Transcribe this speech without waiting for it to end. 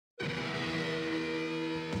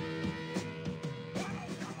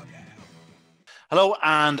Hello,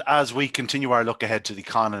 and as we continue our look ahead to the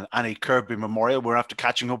Con Annie Kirby Memorial, we're after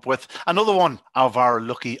catching up with another one of our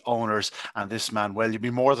lucky owners. And this man, well, you'll be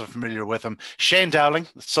more than familiar with him. Senan Dowling,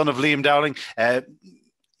 the son of Liam Dowling.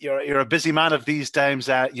 You're a busy man of these times.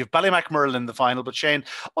 You've Ballymac Merlin in the final, but Shane,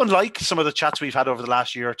 unlike some of the chats we've had over the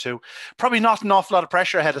last year or two, probably not an awful lot of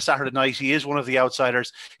pressure ahead of Saturday night. He is one of the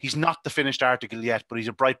outsiders. He's not the finished article yet, but he's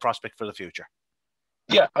a bright prospect for the future.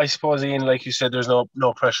 Yeah, I suppose, Ian, like you said, there's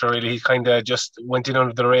no pressure really. He kind of just went in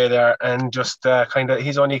under the radar and just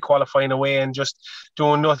he's only qualifying away and just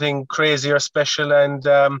doing nothing crazy or special. And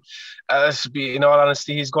in all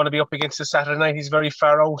honesty, he's going to be up against the Saturday night. He's very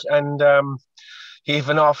far out and he have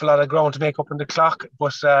an awful lot of ground to make up in the clock.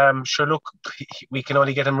 But sure, look, we can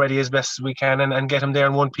only get him ready as best as we can and get him there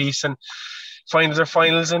in one piece. And finals are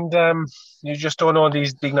finals, and you just don't know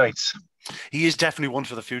these big nights. He is definitely one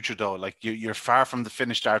for the future, though. Like you're far from the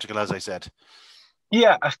finished article, as I said.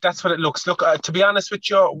 Yeah, that's what it looks. Look, to be honest with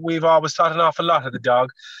you, we've always thought an awful lot of the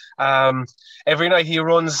dog. Every night he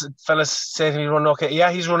runs, fellas say he's running okay.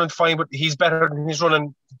 Yeah, he's running fine, but he's better than he's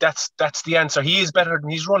running. That's the answer. He is better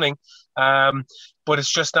than he's running, but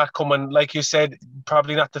it's just not coming. Like you said,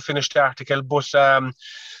 probably not the finished article, but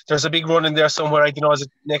there's a big run in there somewhere. I don't know, is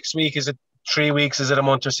it next week? Is it 3 weeks? Is it a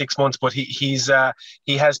month or 6 months? But he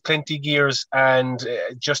has plenty gears, and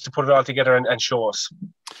just to put it all together and show us.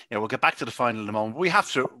 Yeah, we'll get back to the final in a moment. We have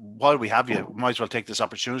to, while we have you, we might as well take this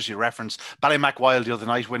opportunity to reference Ballymac Wild the other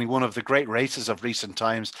night, winning one of the great races of recent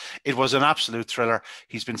times. It was an absolute thriller.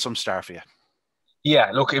 He's been some star for you. Yeah,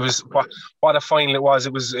 look, it was what a final it was.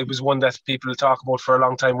 It was one that people talk about for a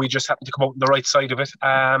long time. We just happened to come out on the right side of it.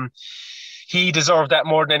 He deserved that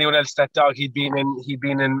more than anyone else. That dog, he'd been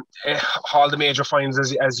in all the major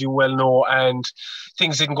finals, as you well know, and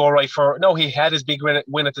things didn't go right for. No, he had his big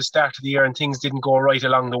win at the start of the year, and things didn't go right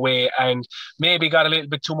along the way, and maybe got a little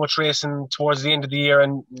bit too much racing towards the end of the year,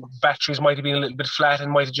 and batteries might have been a little bit flat,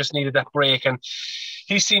 and might have just needed that break. And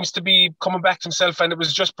he seems to be coming back to himself, and it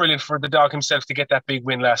was just brilliant for the dog himself to get that big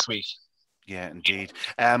win last week. Yeah, indeed.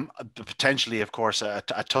 Potentially, of course, a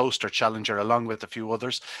toaster challenger along with a few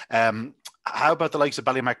others. How about the likes of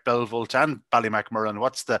Ballymac Belvolt and Ballymac Merlin?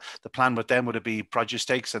 What's the plan with them? Would it be produce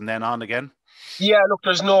stakes and then on again? Yeah, look,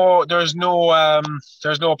 there's no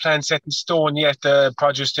plan set in stone yet. The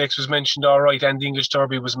produce stakes was mentioned, all right, and the English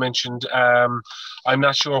Derby was mentioned. I'm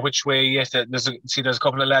not sure which way yet. There's a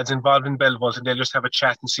couple of lads involved in Belvolt, and they'll just have a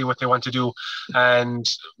chat and see what they want to do. And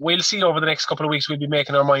we'll see over the next couple of weeks. We'll be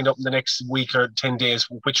making our mind up in the next week or 10 days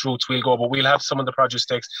which routes we'll go. But we'll have some of the produce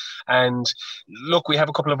stakes. And look, we have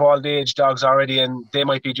a couple of all-age dogs already, and they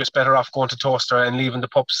might be just better off going to Toaster and leaving the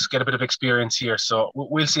pups get a bit of experience here. So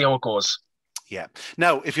we'll see how it goes. Yeah.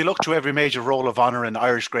 Now, if you look to every major roll of honour in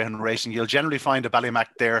Irish Greyhound racing, you'll generally find a Ballymac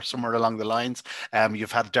there somewhere along the lines.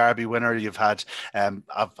 You've had a Derby winner. You've had,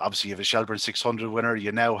 obviously, you have a Shelburne 600 winner.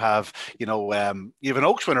 You now have, you have an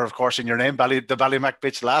Oaks winner, of course, in your name, the Ballymac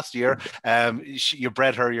bitch last year. You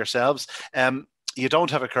bred her yourselves. You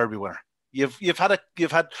don't have a Kirby winner. You've had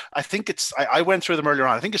I think it's I went through them earlier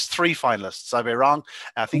on. I think it's 3 finalists. I'd be wrong.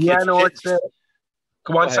 I think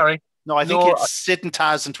Go on, sorry. No, I think it's Sid and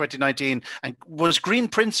Taz in 2019. And was Green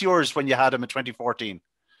Prince yours when you had him in 2014?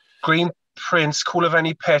 Green Prince,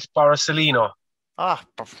 Coulavani Pet, Barcelino.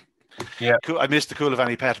 Yeah. I missed the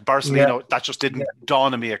Coulavani Pet. Barcelino, yeah. That just didn't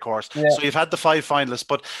dawn on me, of course. Yeah. So you've had the 5 finalists,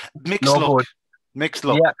 but mixed luck. Mixed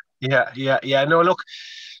luck. Yeah. No, look,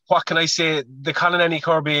 what can I say? The Con Annie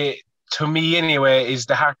Kirby, to me anyway, is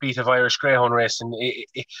the heartbeat of Irish Greyhound racing.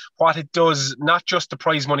 What it does, not just the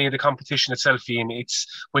prize money of the competition itself, Ian,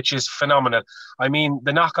 which is phenomenal. I mean,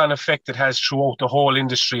 the knock-on effect it has throughout the whole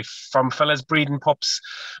industry, from fellas breeding pups,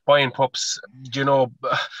 buying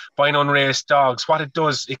unraced dogs. What it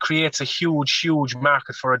does, it creates a huge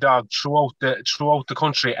market for a dog throughout the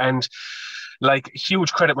country. And like,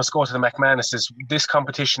 huge credit must go to the McManuses. This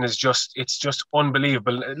competition is just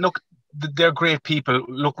unbelievable. Look, they're great people.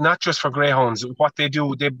 Look, not just for greyhounds. What they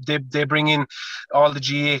do, they bring in all the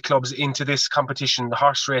GA clubs into this competition, the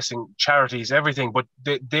horse racing, charities, everything. But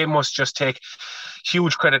they must just take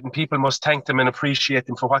huge credit, and people must thank them and appreciate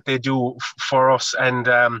them for what they do for us. And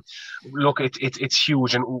look, it's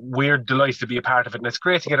huge, and we're delighted to be a part of it. And it's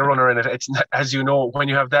great to get a runner in it. It's, as you know, when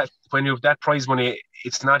you have that prize money,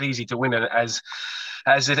 it's not easy to win it as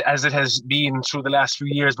it has been through the last few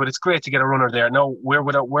years, but it's great to get a runner there. Now,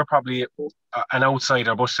 we're probably an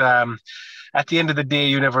outsider, but at the end of the day,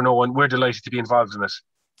 you never know, and we're delighted to be involved in it.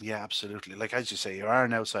 Yeah, absolutely. Like as you say, you are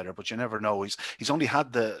an outsider, but you never know. He's only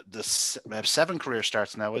had the 7 career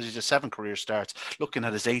starts now. As he just 7 career starts, looking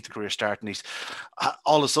at his 8th career start, and he's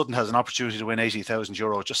all of a sudden has an opportunity to win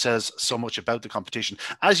 €80,000. It just says so much about the competition.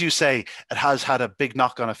 As you say, it has had a big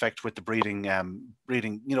knock-on effect with the breeding.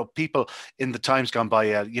 Breeding, people in the times gone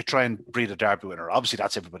by, you try and breed a Derby winner. Obviously,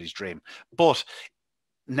 that's everybody's dream, but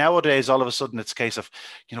nowadays, all of a sudden, it's a case of,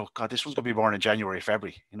 God, this one's going to be born in January,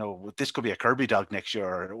 February. This could be a Kirby dog next year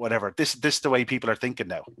or whatever. This is the way people are thinking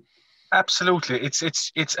now. Absolutely,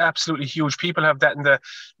 it's absolutely huge. People have that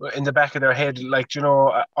in the back of their head, like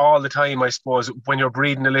all the time. I suppose when you're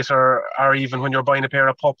breeding a litter, or even when you're buying a pair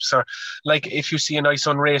of pups, or like if you see a nice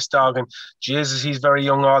unraced dog, and Jesus, he's very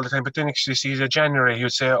young all the time. But then if you see a January,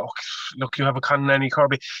 you'd say, "Oh, look, you have a Con Annie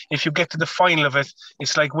Kirby." If you get to the final of it,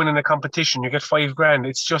 it's like winning a competition. You get 5 grand.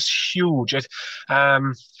 It's just huge.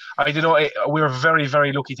 I don't know. We're very,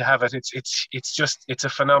 very lucky to have it. It's a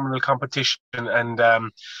phenomenal competition,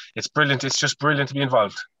 and it's brilliant. It's just brilliant to be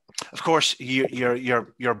involved. Of course,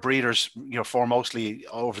 your breeders, foremostly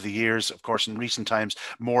over the years, of course, in recent times,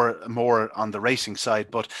 more on the racing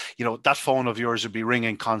side. But that phone of yours would be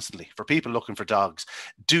ringing constantly for people looking for dogs.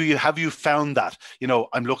 Have you found that?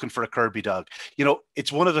 I'm looking for a Kirby dog.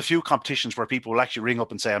 It's one of the few competitions where people will actually ring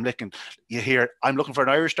up and say, I'm looking. You hear, I'm looking for an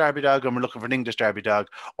Irish Derby dog, I'm looking for an English Derby dog,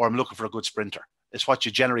 or I'm looking for a good sprinter. It's what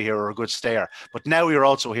you generally hear, or a good stayer. But now you're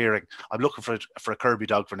also hearing, I'm looking for a Kirby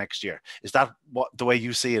dog for next year. Is that the way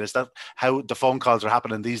you see it? Is that how the phone calls are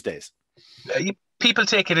happening these days? People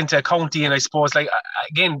take it into account, and I suppose, like,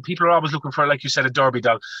 again, people are always looking for, like you said, a Derby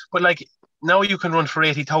dog. But like now you can run for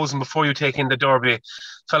 80,000 before you take in the Derby.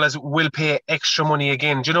 Fellas will pay extra money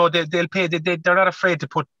again. They'll pay. They're not afraid to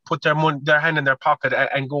put their hand in their pocket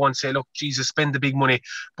and go and say, look, Jesus, spend the big money.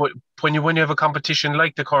 But when you have a competition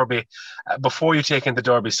like the Kirby, before you take in the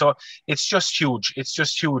Derby, so it's just huge. It's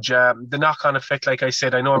just huge. The knock-on effect, like I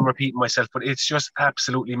said, I know I'm repeating myself, but it's just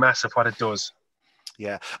absolutely massive what it does.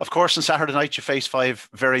 Yeah, of course. On Saturday night, you face 5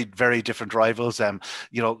 very, very different rivals.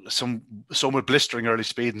 Some with blistering early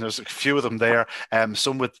speed, and there's a few of them there.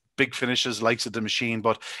 Some with big finishes, likes of the machine.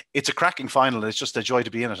 But it's a cracking final, and it's just a joy to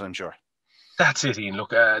be in it, I'm sure. That's it, Ian.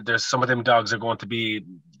 Look, there's some of them dogs they're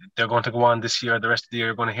going to go on this year. The rest of the year,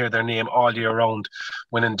 you're going to hear their name all year round,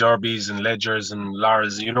 winning derbies and ledgers and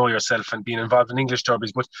Lars. You know yourself, and being involved in English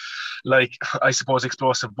derbies. But like, I suppose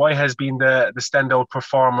Explosive Boy has been the standout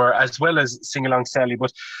performer, as well as Sing Along Sally.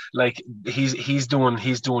 But like, he's doing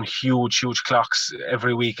huge clocks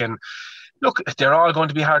every week. And look, they're all going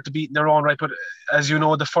to be hard to beat in their own right, but as you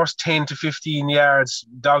know, the first 10 to 15 yards,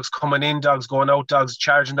 dogs coming in, dogs going out, dogs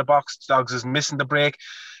charging the box, dogs is missing the break.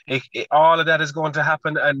 All of that is going to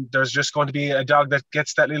happen, and there's just going to be a dog that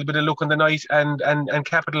gets that little bit of luck in the night and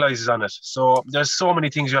capitalizes on it. So there's so many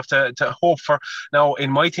things you have to hope for. Now,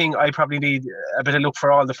 in my thing, I probably need a bit of luck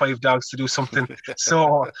for all the 5 dogs to do something.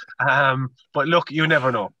 So, but look, you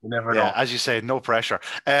never know. You never know. As you say, no pressure.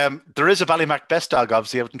 There is a Ballymac best dog,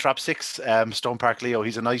 obviously, out in Trap 6, Stone Park Leo.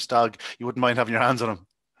 He's a nice dog. You wouldn't mind having your hands on him.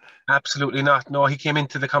 Absolutely not. No, he came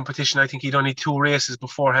into the competition. I think he'd only 2 races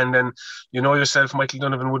beforehand, and you know yourself, Michael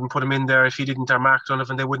Donovan wouldn't put him in there if he didn't, or Mark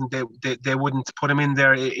Donovan. They wouldn't put him in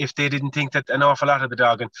there if they didn't think that an awful lot of the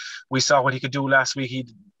dog. And we saw what he could do last week. He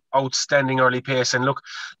outstanding early pace, and look,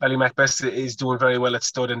 Ballymac Best is doing very well at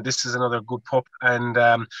stud, and this is another good pup, and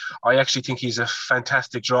I actually think he's a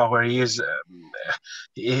fantastic draw where he is.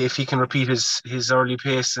 If he can repeat his early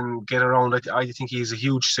pace and get around, I think he's a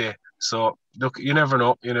huge say. So look, you never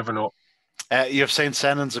know. You have St.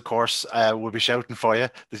 Senans, of course, will be shouting for you.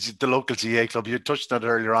 The local GA club. You touched on it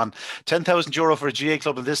earlier on. €10,000 for a GA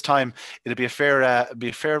club, and this time it'll be a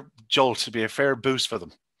fair jolt. It'll be a fair boost for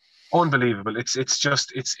them. Unbelievable. It's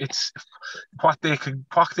what they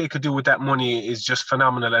could do with that money is just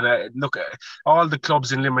phenomenal. And look, all the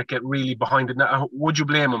clubs in Limerick get really behind it. Now, would you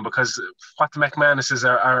blame them? Because what the McManuses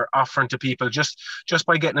are offering to people just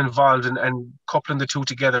by getting involved and coupling the two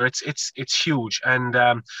together, it's huge.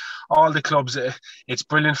 And all the clubs, it's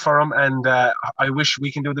brilliant for them. And I wish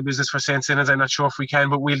we can do the business for St. Senans. I'm not sure if we can,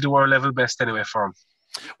 but we'll do our level best anyway for them.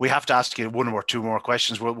 We have to ask you 1 or 2 more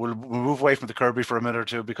questions. We'll move away from the Kirby for a minute or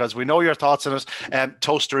two, because we know your thoughts on it.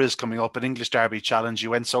 Toaster is coming up, an English Derby challenge. You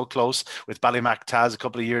went so close with Ballymac Taz a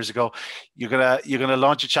couple of years ago. You're gonna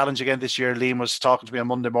launch a challenge again this year. Liam was talking to me on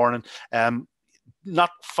Monday morning.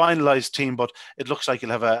 Not finalised team, but it looks like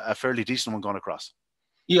you'll have a fairly decent one going across.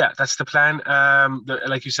 Yeah, that's the plan.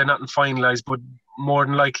 Like you said, nothing finalised, but more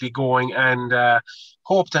than likely going, and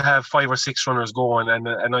hope to have 5 or 6 runners going and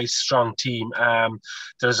a nice strong team.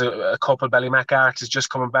 There's a couple. Ballymac Art is just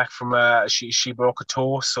coming back from she broke a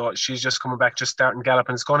toe, so she's just coming back, just starting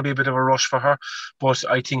galloping. It's going to be a bit of a rush for her, but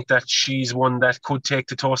I think that she's one that could take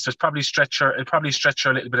the toasters. It'll probably stretch her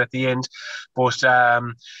a little bit at the end, but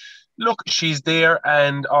look, she's there,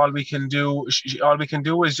 and all we can do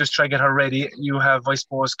is just try to get her ready. You have, I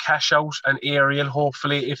suppose, Cash Out and Ariel.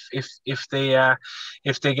 Hopefully, if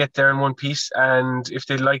they get there in one piece, and if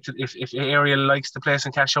they like it, if Ariel likes the place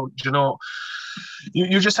and Cash Out,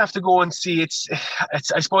 you just have to go and see. It's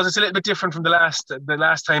I suppose it's a little bit different from the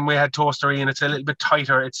last time we had Toastery, and it's a little bit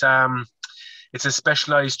tighter. It's a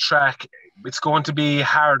specialised track. It's going to be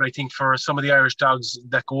hard, I think, for some of the Irish dogs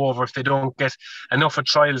that go over if they don't get enough of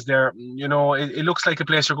trials there. It looks like a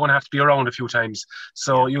place you're going to have to be around a few times.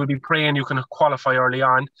 So you will be praying you can qualify early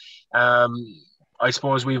on. I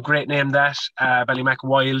suppose we've great name that, Ballymac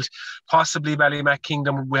Wild, possibly Ballymac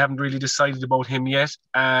Kingdom. We haven't really decided about him yet.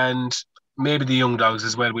 And maybe the young dogs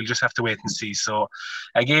as well. We'll just have to wait and see. So,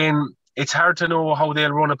 again, it's hard to know how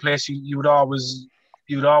they'll run a place. You'd always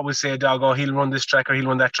say, dog, oh, he'll run this track or he'll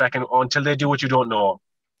run that track, and until they do it, you don't know.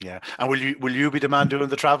 Yeah, and will you be the man doing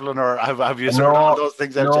the traveling, or have you sorted all those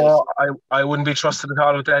things out? No, I wouldn't be trusted at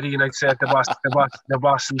all with that. Ian, I'd say the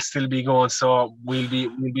boss will still be going, so we'll be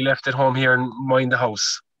left at home here and mind the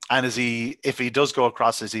house. And if he does go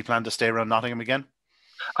across, is he plan to stay around Nottingham again?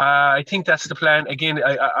 I think that's the plan. Again,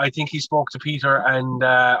 I think he spoke to Peter, and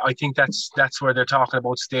I think that's where they're talking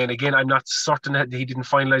about staying. Again, I'm not certain that he didn't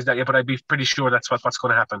finalise that yet, but I'd be pretty sure that's what's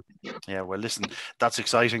going to happen. Yeah, well, listen, that's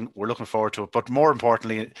exciting. We're looking forward to it. But more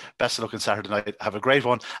importantly, best of luck on Saturday night. Have a great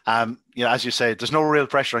one. As you say, there's no real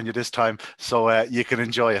pressure on you this time, so you can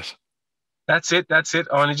enjoy it. That's it.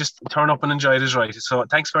 Only just turn up and enjoy it is right. So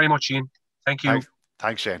thanks very much, Ian. Thank you.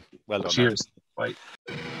 Thanks, Shane. Well done. Cheers. Man.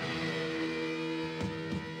 Bye.